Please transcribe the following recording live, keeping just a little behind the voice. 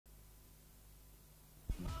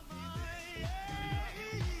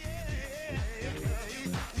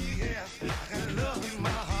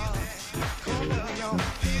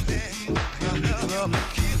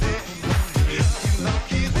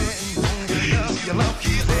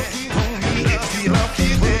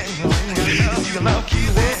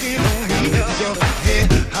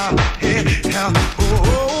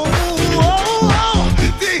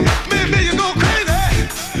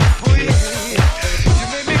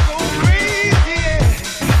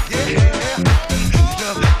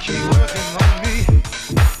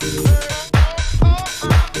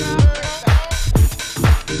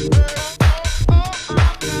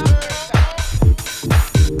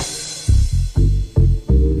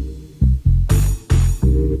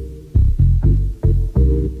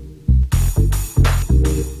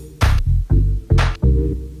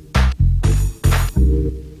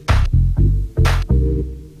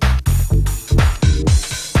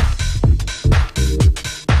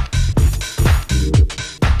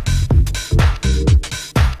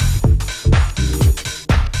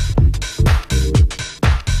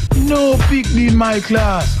My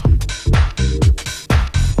class.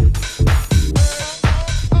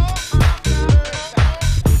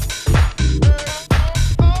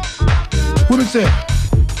 What it say?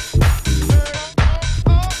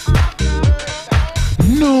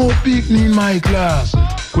 No pick me in my class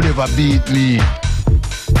could ever beat me.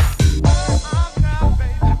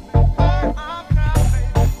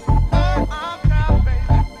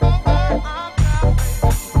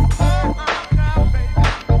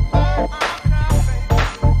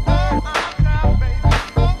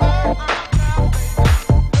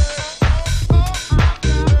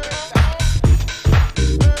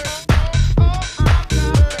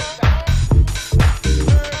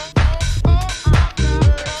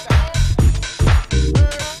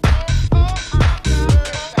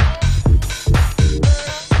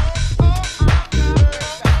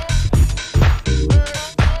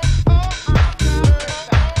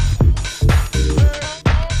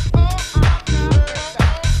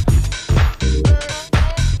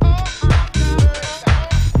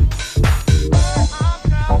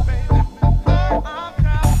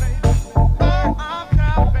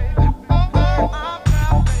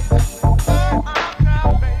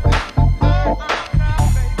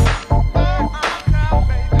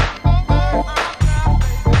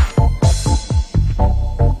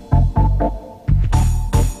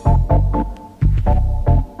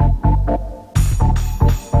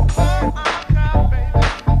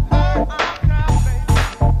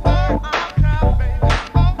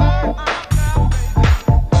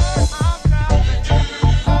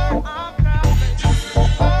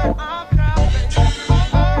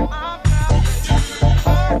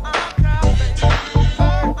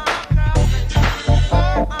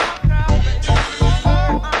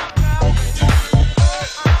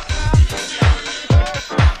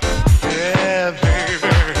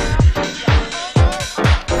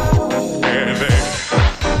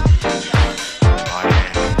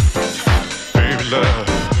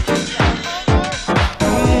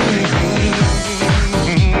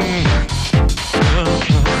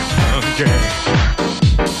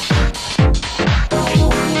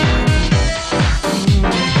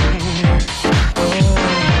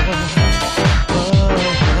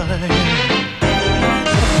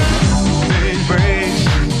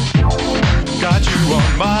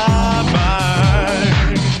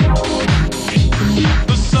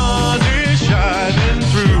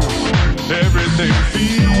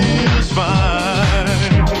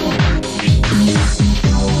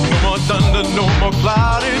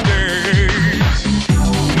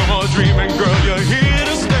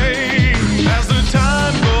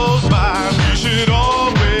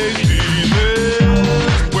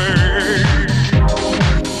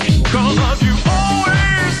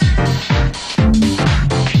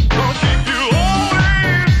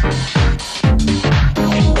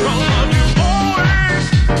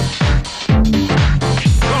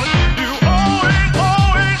 Gonna give you all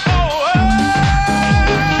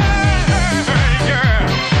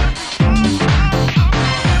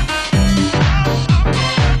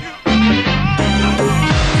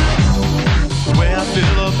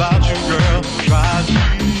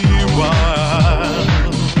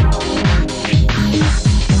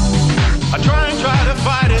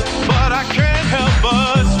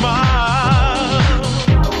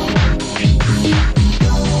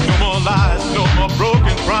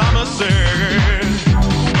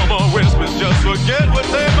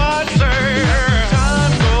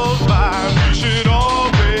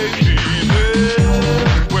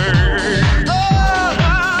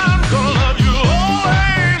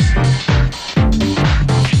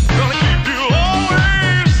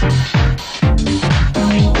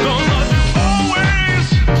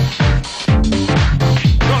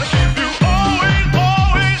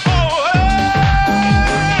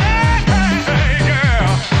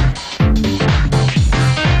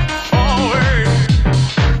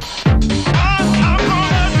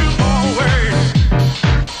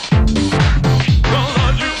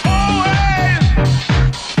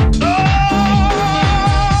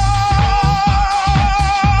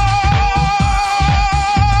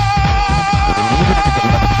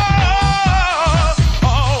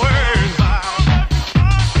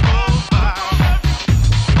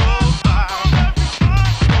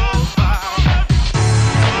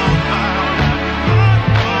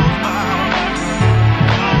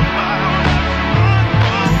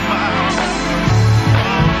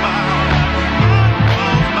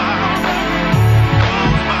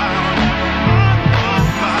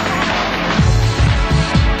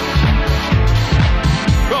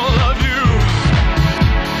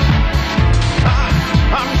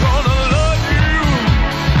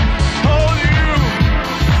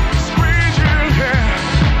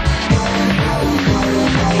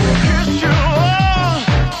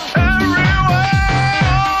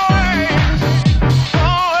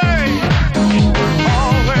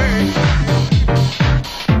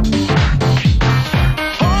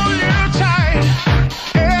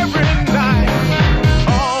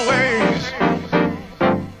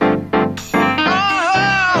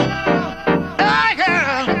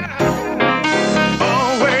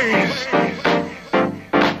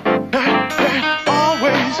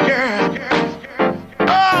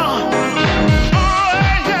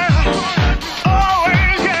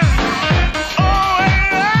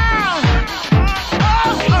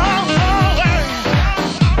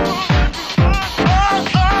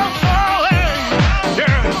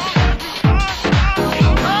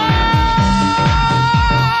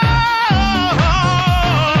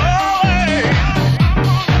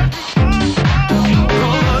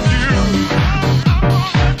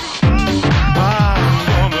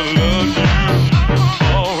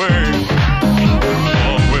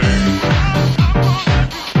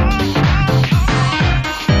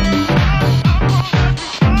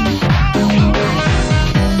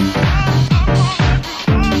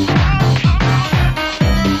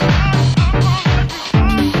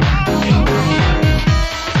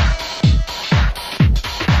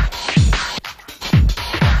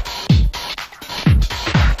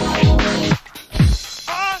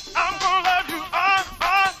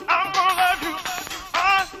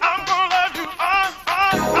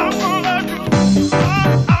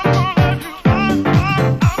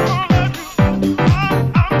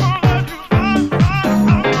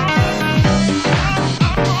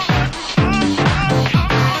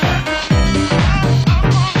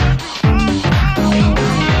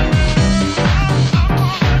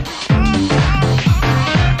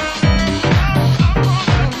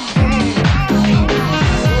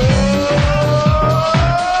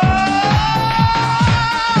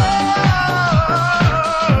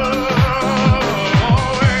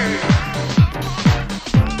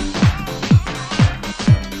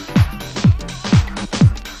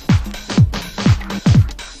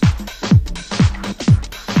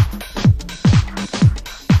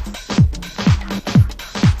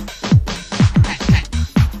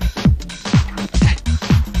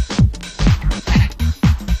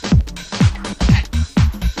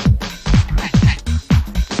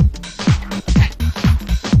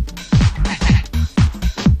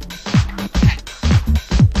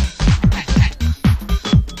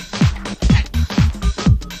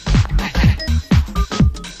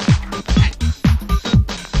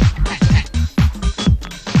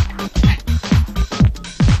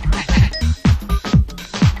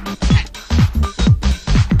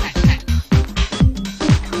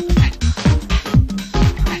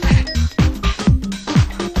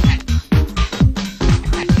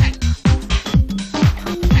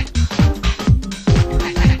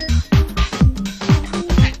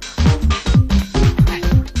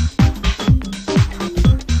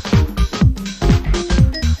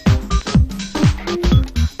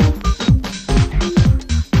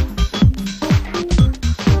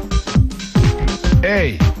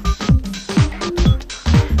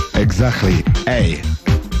Exactly. Hey.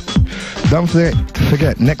 Don't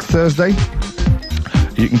forget, next Thursday,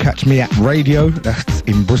 you can catch me at Radio, that's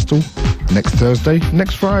in Bristol, next Thursday.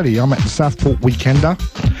 Next Friday, I'm at the Southport Weekender.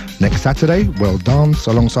 Next Saturday, Well Dance,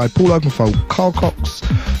 alongside Paul Oakenfold, Carl Cox.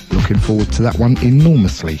 Looking forward to that one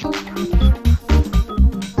enormously.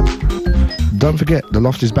 Don't forget, The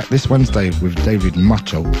Loft is back this Wednesday with David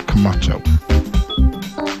Macho Camacho.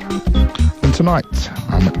 And tonight,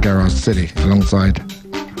 I'm at Garage City alongside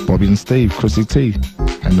Bobby and Steve, Chrissy T,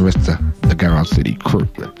 and the rest of the Garage City crew.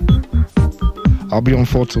 I'll be on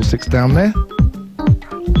 4 till 6 down there.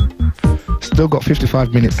 Still got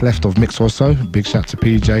 55 minutes left of mix or so. Big shout to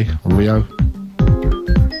PJ, Rio.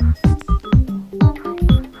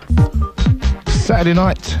 Saturday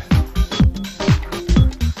night.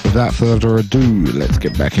 Without further ado, let's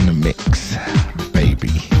get back in the mix, baby.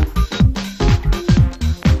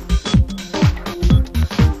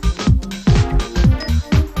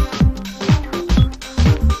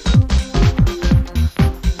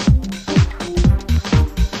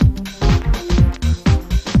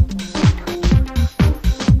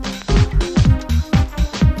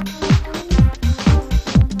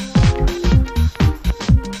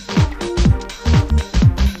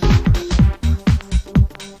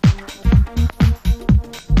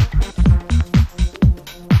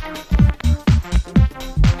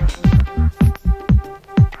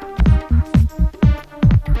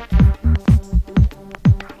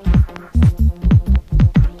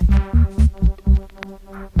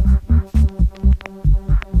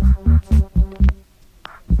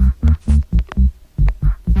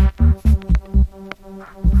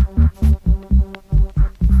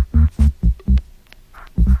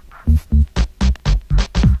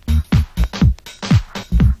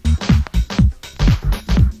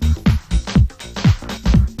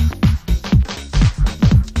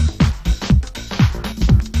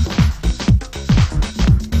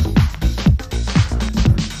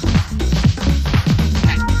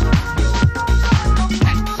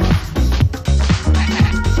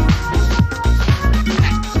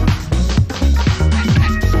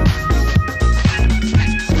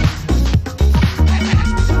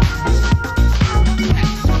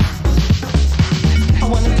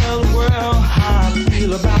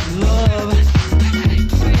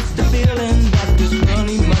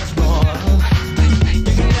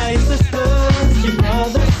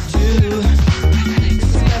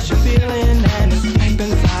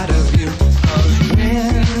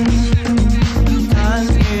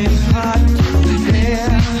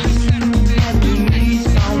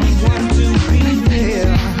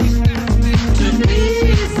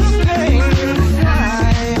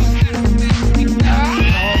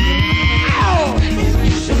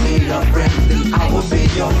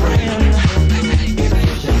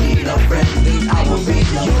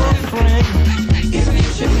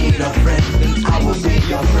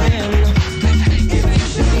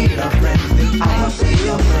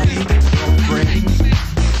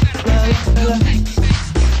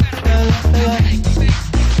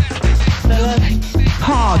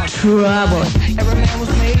 Trouble. Every man was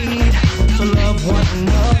made to love one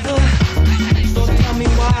another. So tell me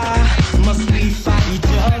why must we fight each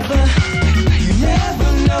other? You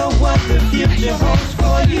never know what the future holds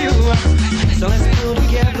for you. So let's pull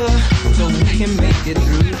together so we can make it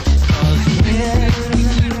through. 'Cause when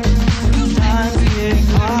times get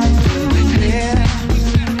hard to bear,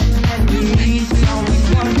 and you need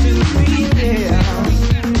someone to be there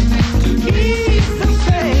to ease the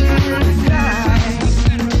pain inside.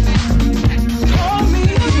 Call me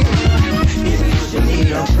if you should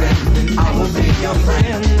need a friend, then I will be your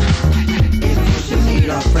friend. If you should need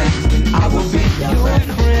a friend, then I will be your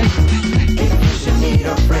friend. If you should need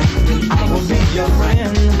a friend, then I will be your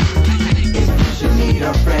friend. If you should need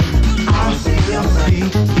a friend, I'll be your friend.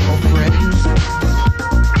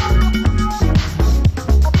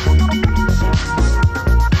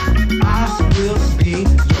 I will be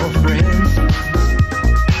your friend.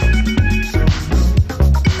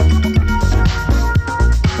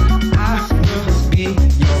 I will be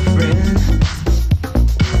your friend.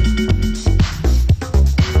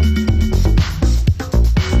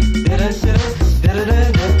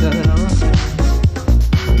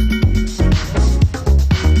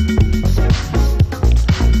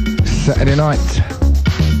 Saturday night.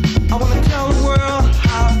 I wanna tell the world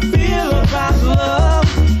how I feel about love.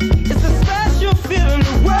 It's a special feeling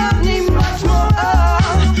the world needs much more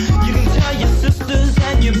of. You can tell your sisters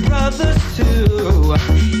and your brothers too.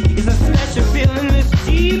 It's a special feeling that's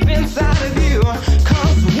deep inside of you.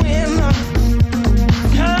 'Cause when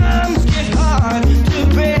times get hard to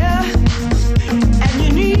bear, and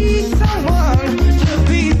you need someone to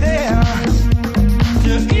be there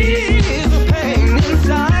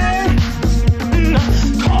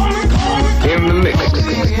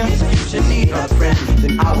need a friend,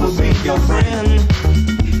 then I will be your friend.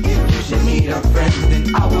 If you should need a friend,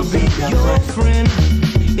 then I will be your friend.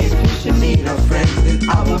 If you should need a friend, then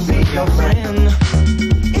I will be your friend.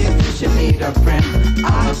 If you should need a friend,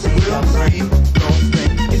 I'll be your friend.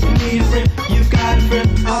 If you need a friend, you got a friend,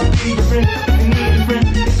 I'll be your friend. If you need a friend,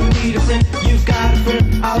 if you need a friend, you got a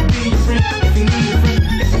friend, I'll be your friend. If you need a friend,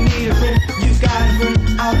 if you need a friend, you got a friend,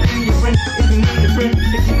 I'll be your friend. If you need a friend,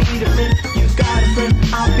 if you need a friend, you got a friend,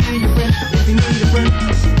 I'll be your friend. If you need a friend.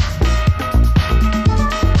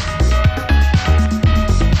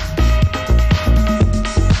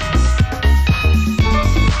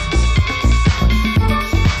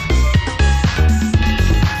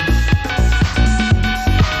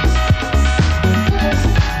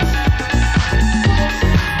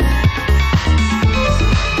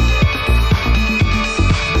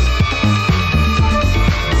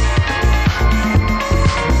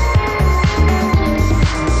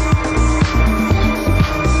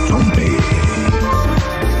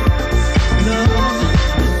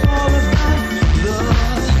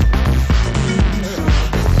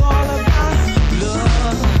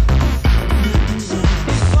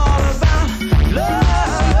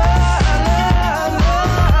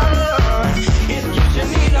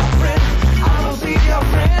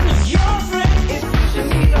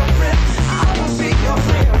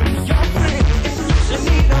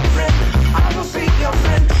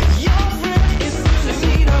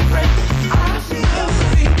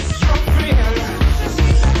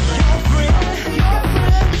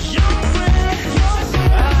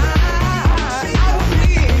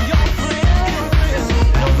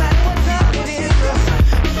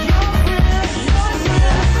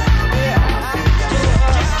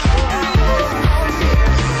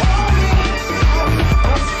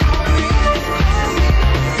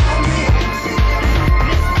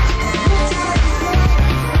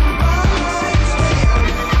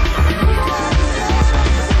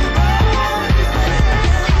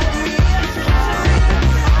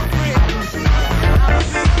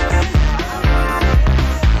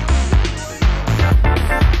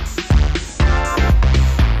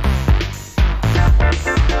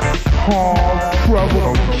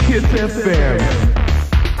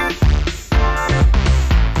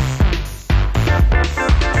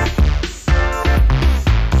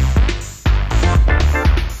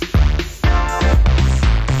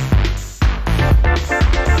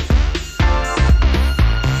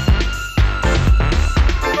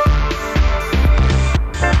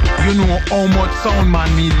 You know how much sound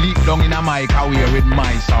man me leak down in a mic away with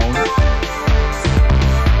my sound.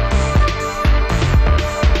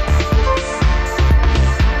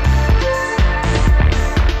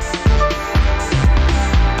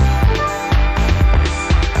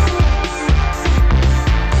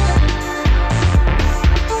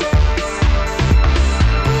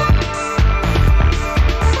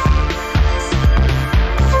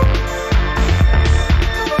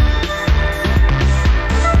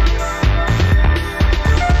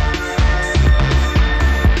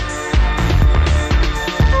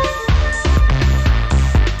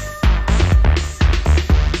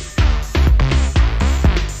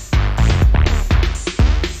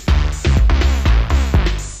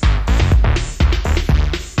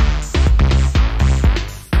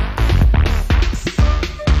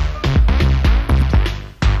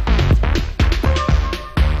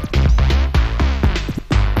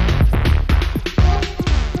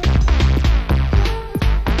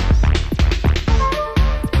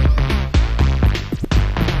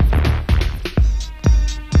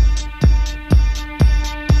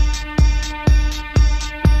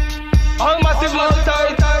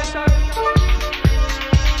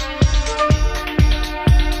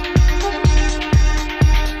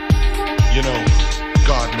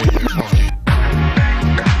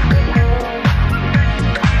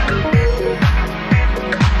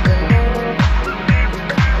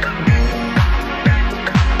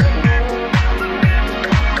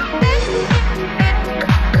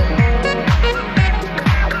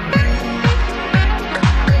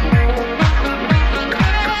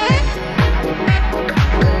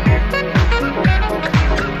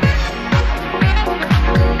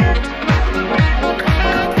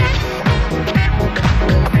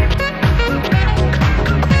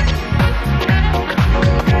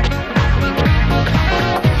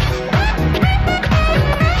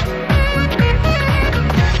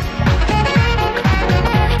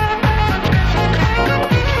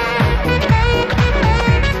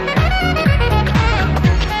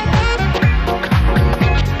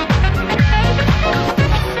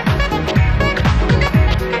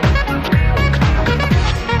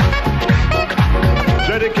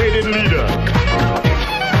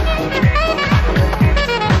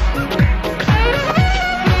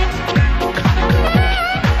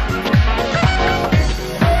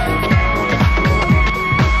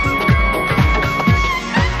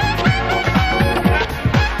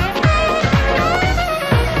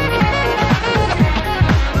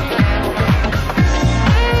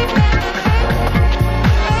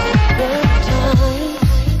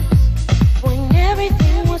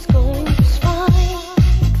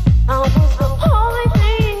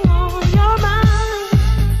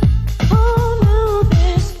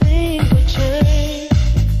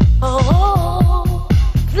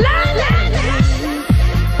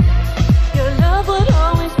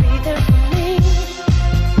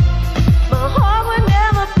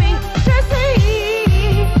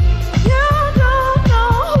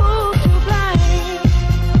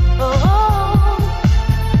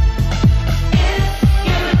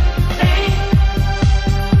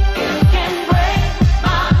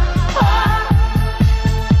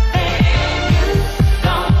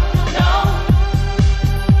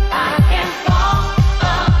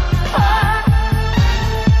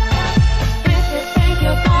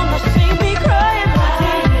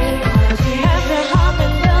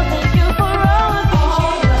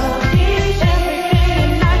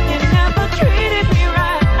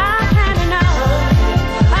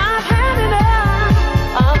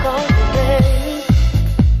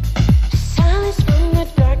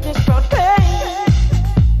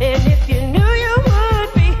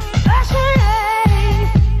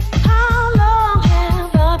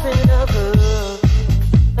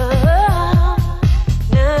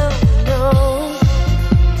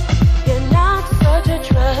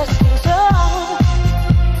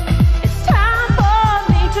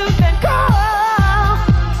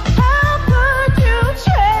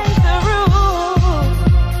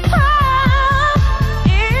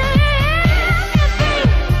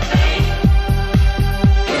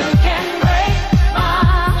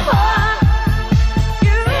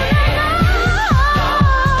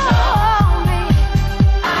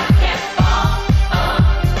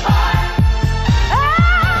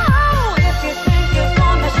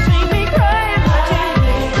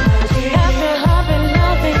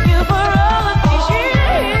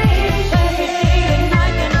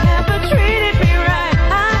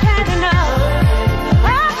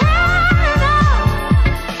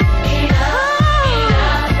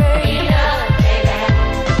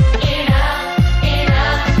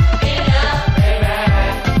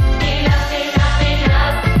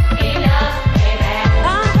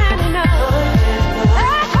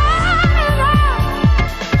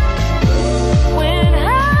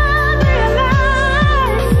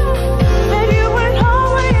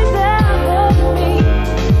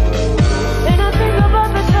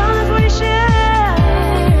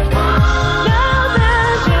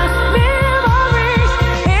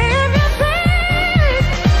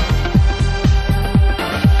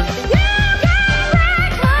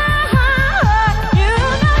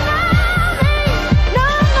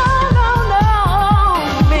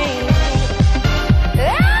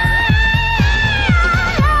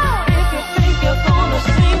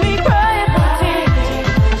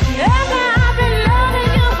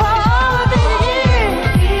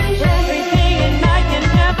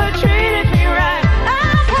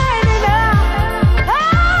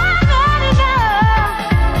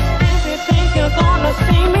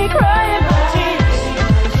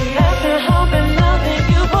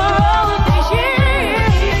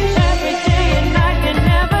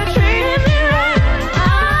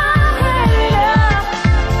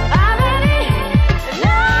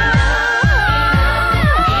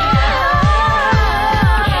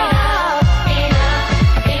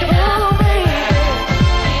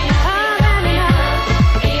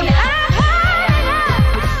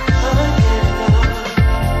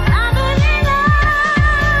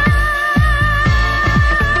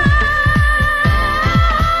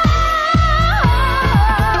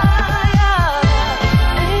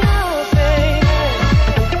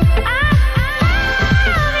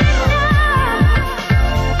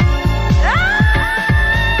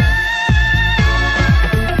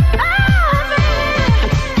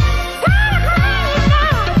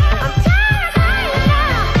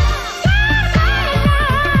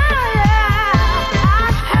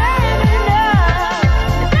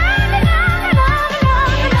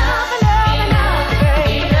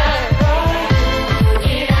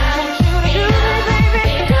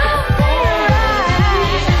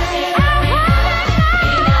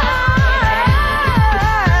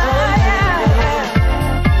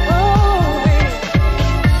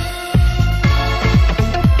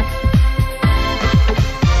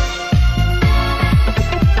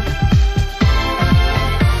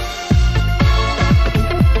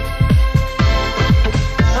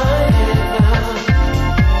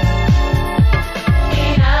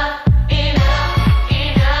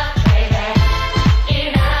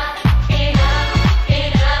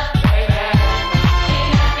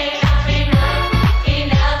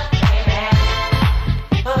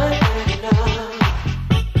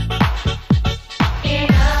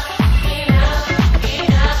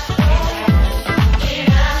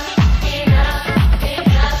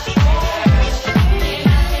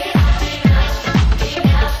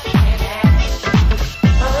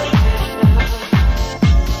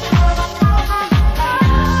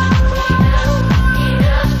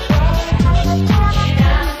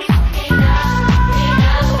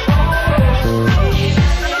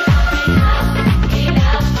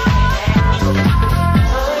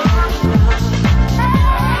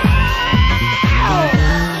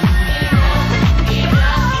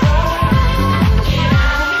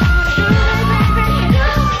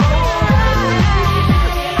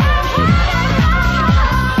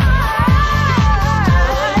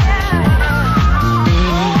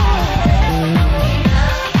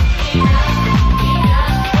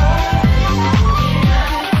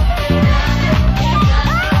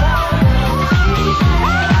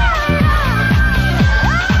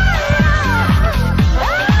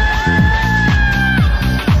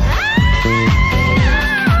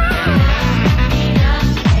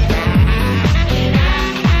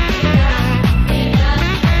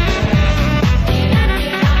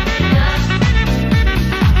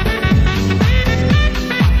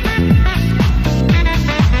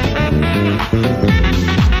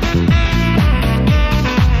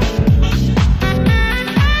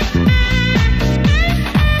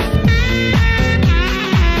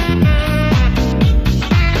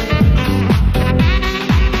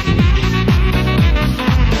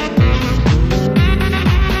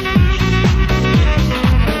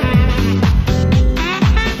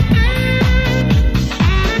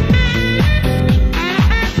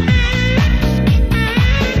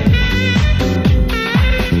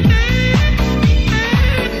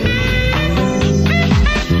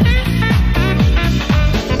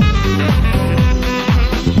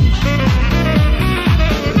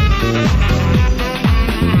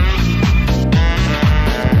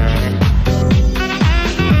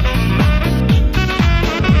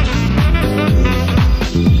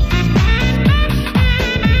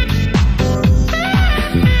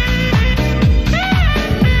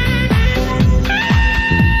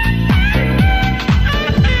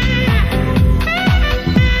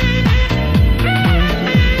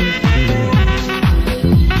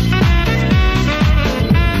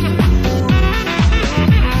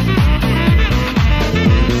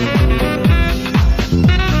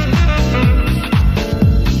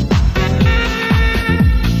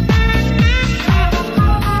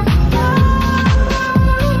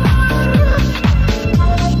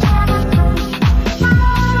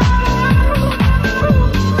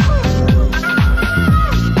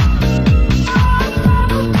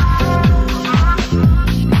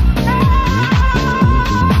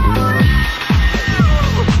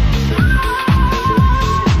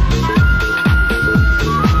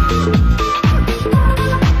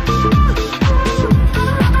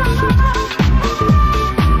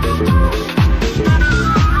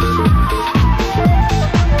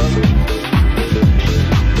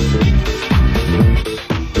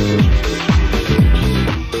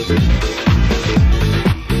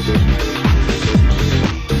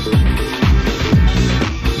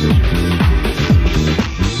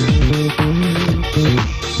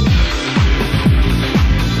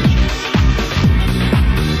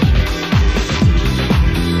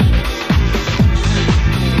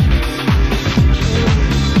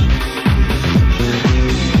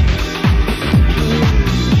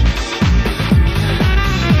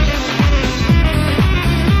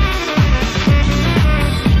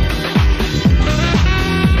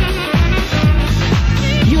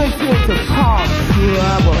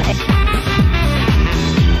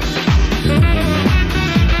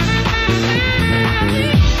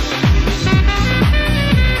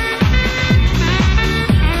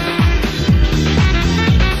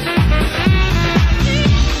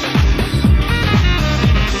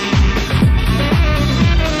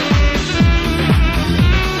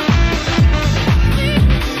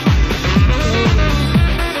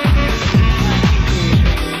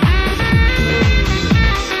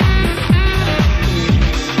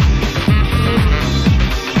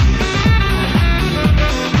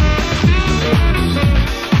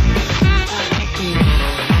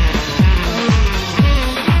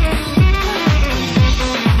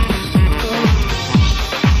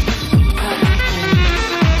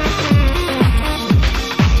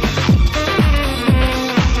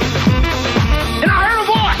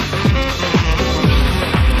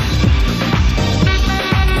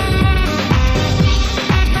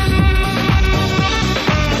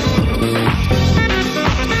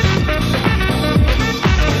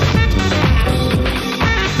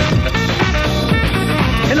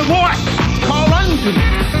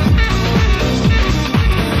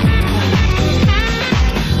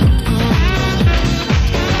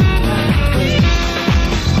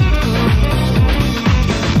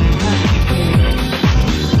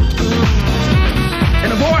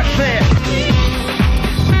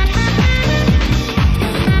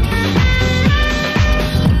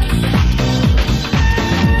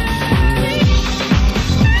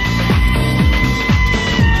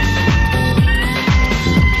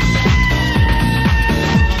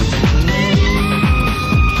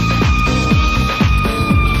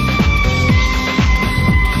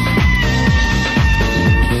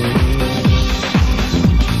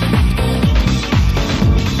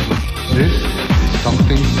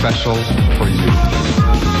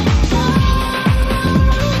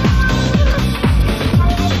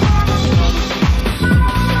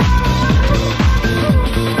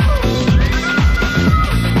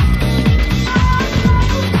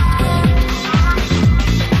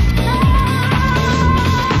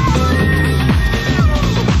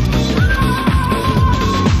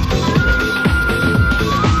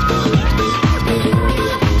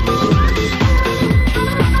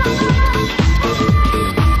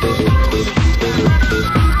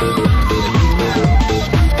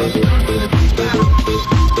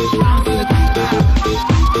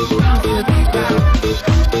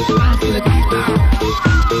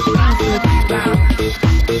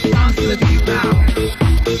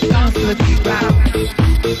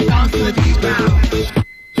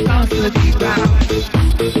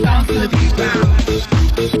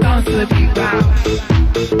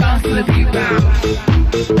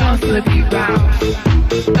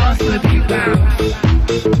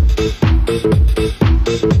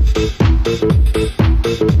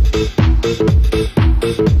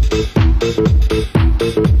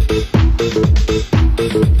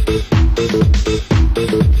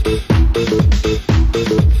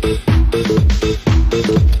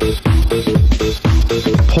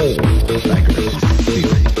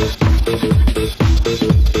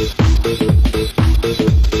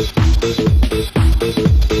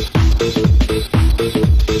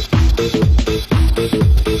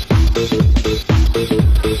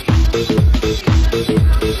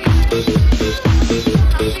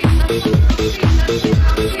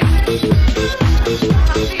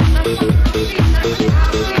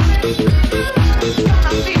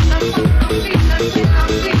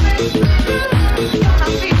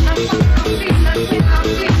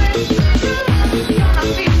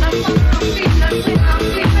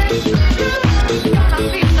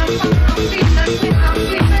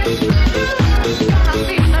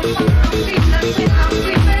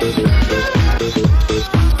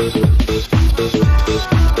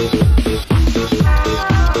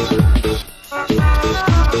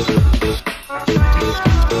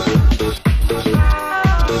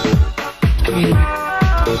 So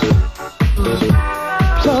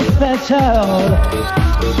special.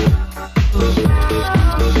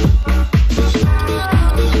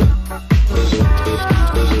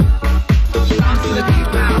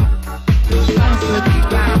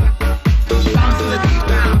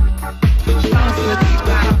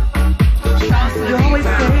 You always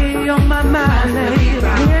stay on my mind, lady.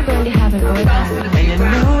 We're going to have an orgasm. And you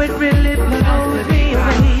know it really blows me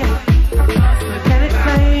away. Can't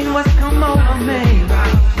explain what's come over me.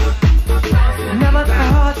 Never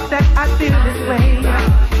thought that I'd feel this way.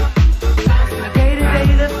 Day to day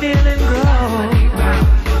the feeling grows.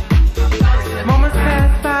 Moments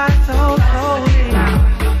pass by so slowly.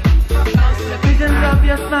 Visions of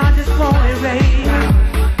your smile just won't erase.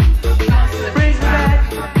 Brings me back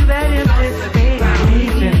to that empty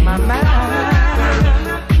space in my mind.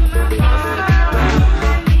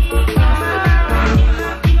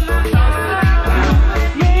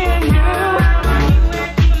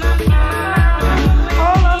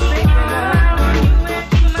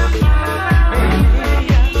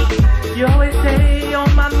 You always stay on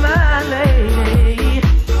my mind, lady.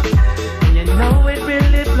 And you know it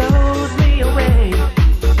really blows me away.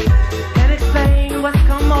 Can't explain what's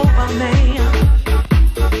come over me.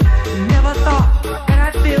 Never thought that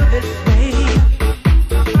I'd feel this way.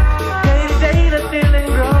 Day to day the feeling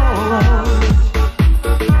grows.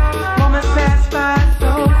 Moments pass by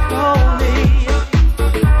so slowly.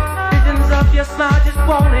 Visions of your smile just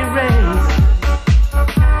won't erase.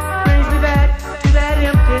 Brings me back to that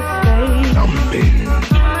empty space.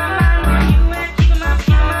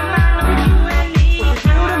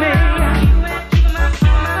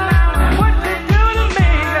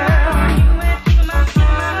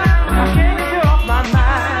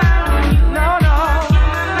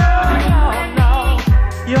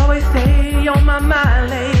 You always stay on my mind,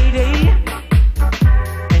 lady.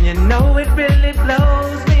 And you know it really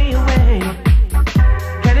blows me away.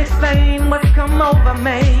 Can't explain what's come over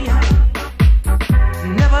me.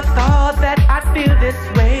 Never thought that I'd feel this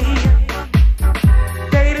way.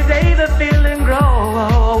 Day to day the feeling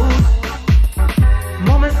grows.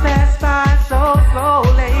 Moments pass by so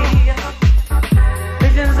slowly.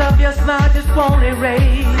 Visions of your smile just won't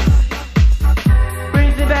erase.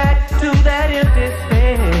 Brings me back to that empty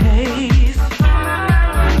space.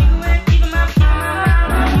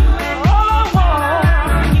 All I want,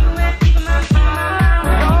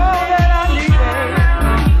 all that I need,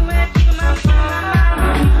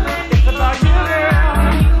 it's about you, girl.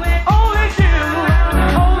 Only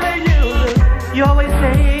you. You always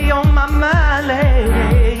stay on my mind,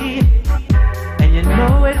 lady. And you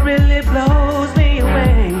know it really blows me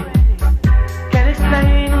away. Can't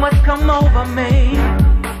explain what's come over me.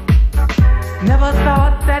 Never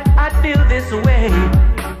thought that I'd feel this way.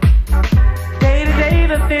 Day to day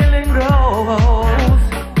the feeling grows.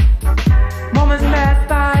 Moments pass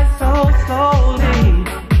by so slowly.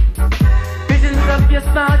 Visions of your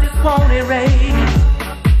smile just won't erase.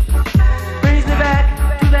 Brings me back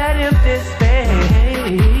to that empty space.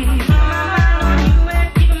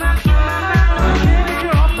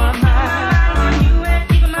 You're off my mind.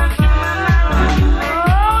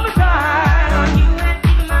 All the time.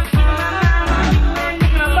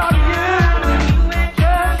 Thinking about you.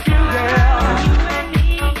 Just you, girl.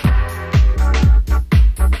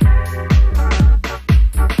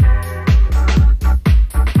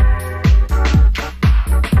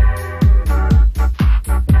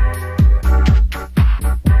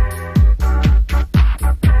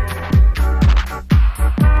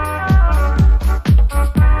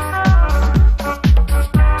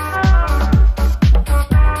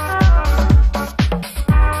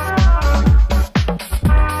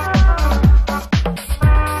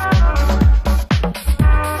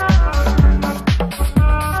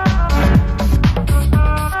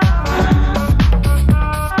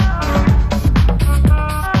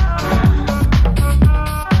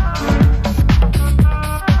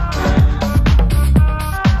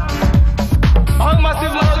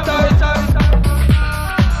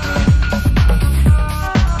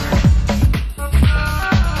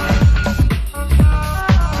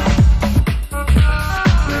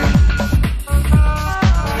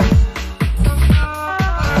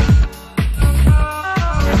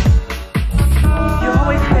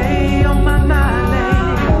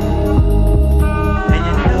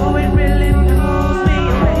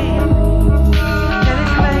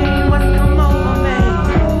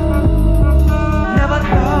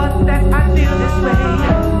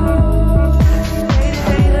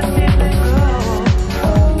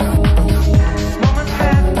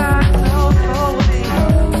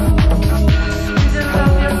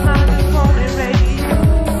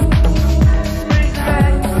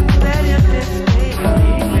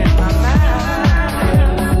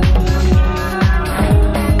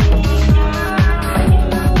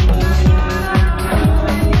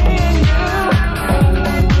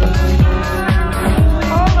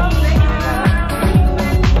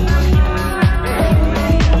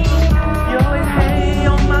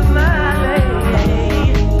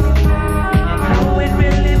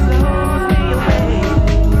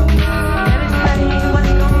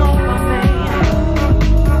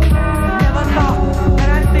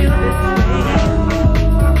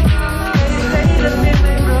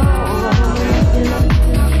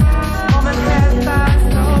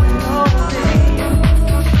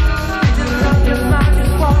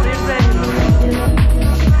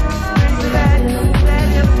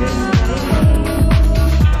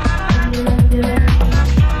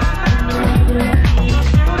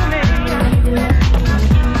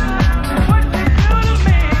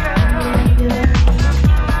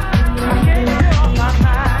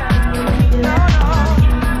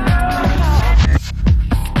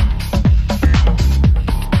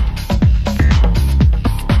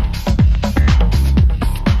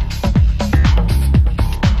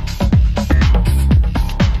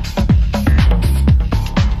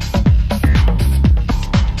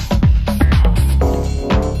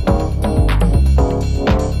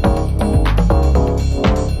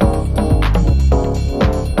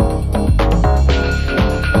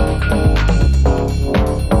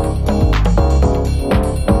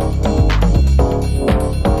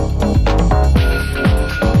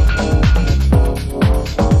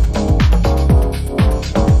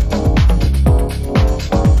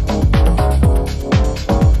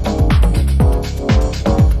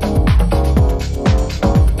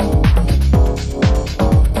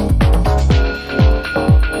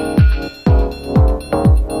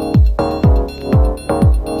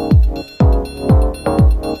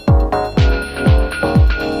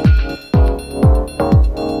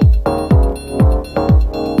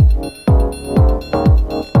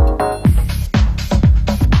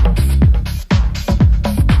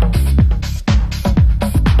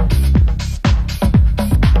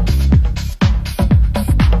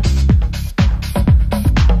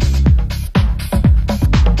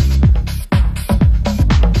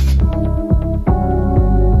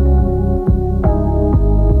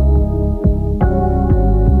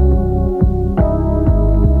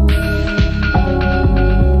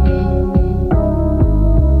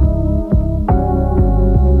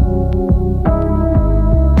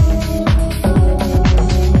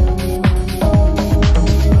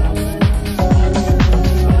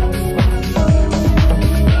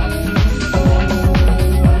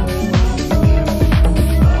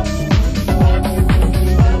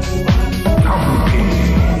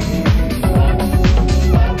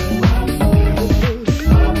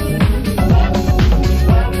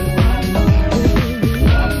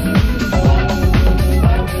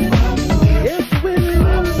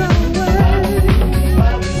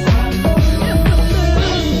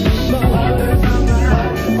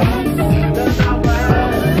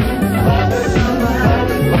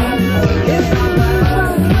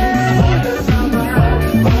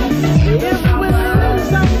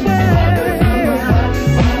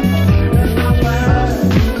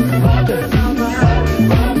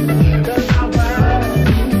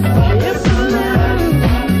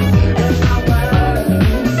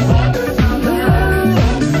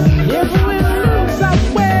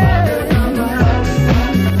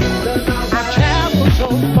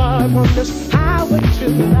 I want this highway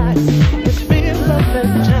tonight. It's been a long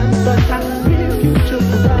time, but I feel you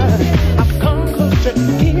tonight. I've come close to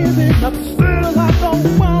giving up, still I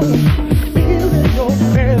don't want. Feeling your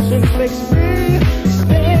presence makes me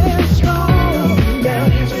stand strong. Yeah,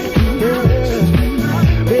 it's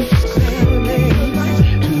sailing to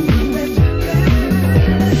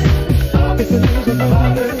if it is a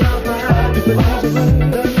wonder, if it is a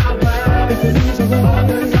wonder, if it is a wonder, if it is a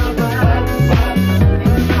wonder,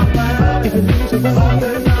 if it is a wonder, if it is a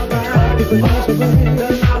wonder, if it is a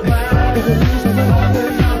wonder, if it is a wonder,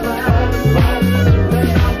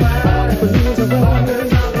 if it is a wonder,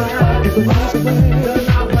 if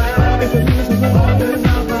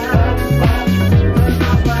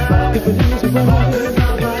it is a wonder, if it is a wonder,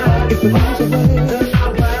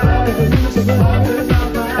 if it is a wonder.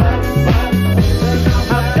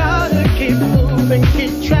 I've gotta keep moving,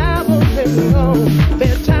 keep traveling on.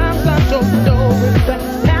 There are times I don't know if the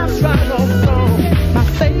path's right or wrong. My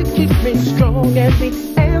faith keeps me strong and the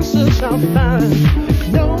answers I'll find.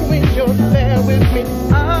 Knowing you're there with me,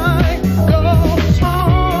 I go on.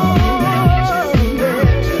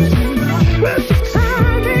 With the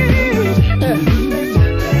timing.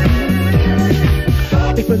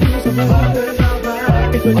 If it is a wonder,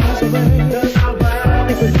 if it is a wonder,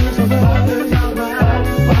 if it is a wonder, if it is a wonder,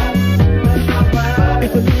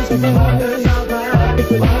 if it is a wonder, if it is a wonder,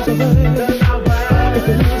 if it is a wonder,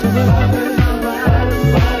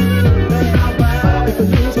 if it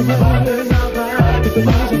is a wonder, if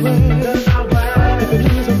it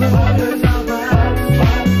is a wonder, if it is a wonder,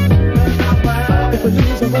 if it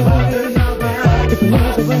is a wonder, if it is a wonder,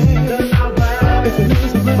 if it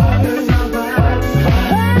is a wonder.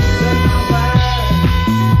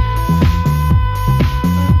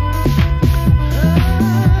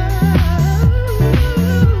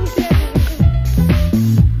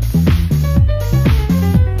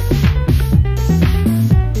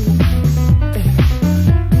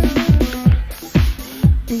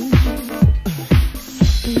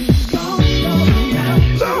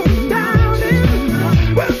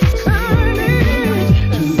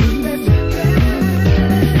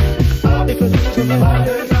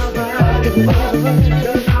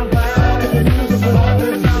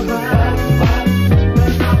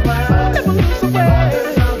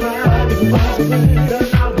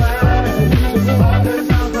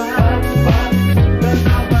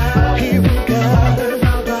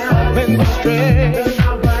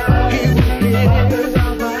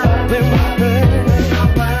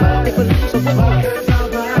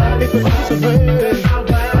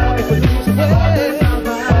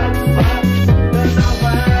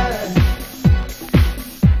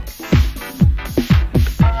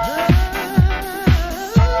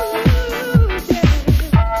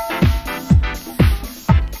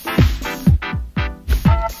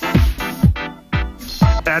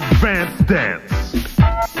 Advanced Dance.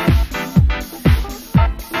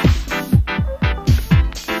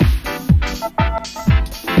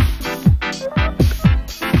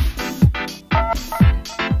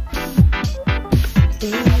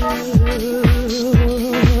 Ooh.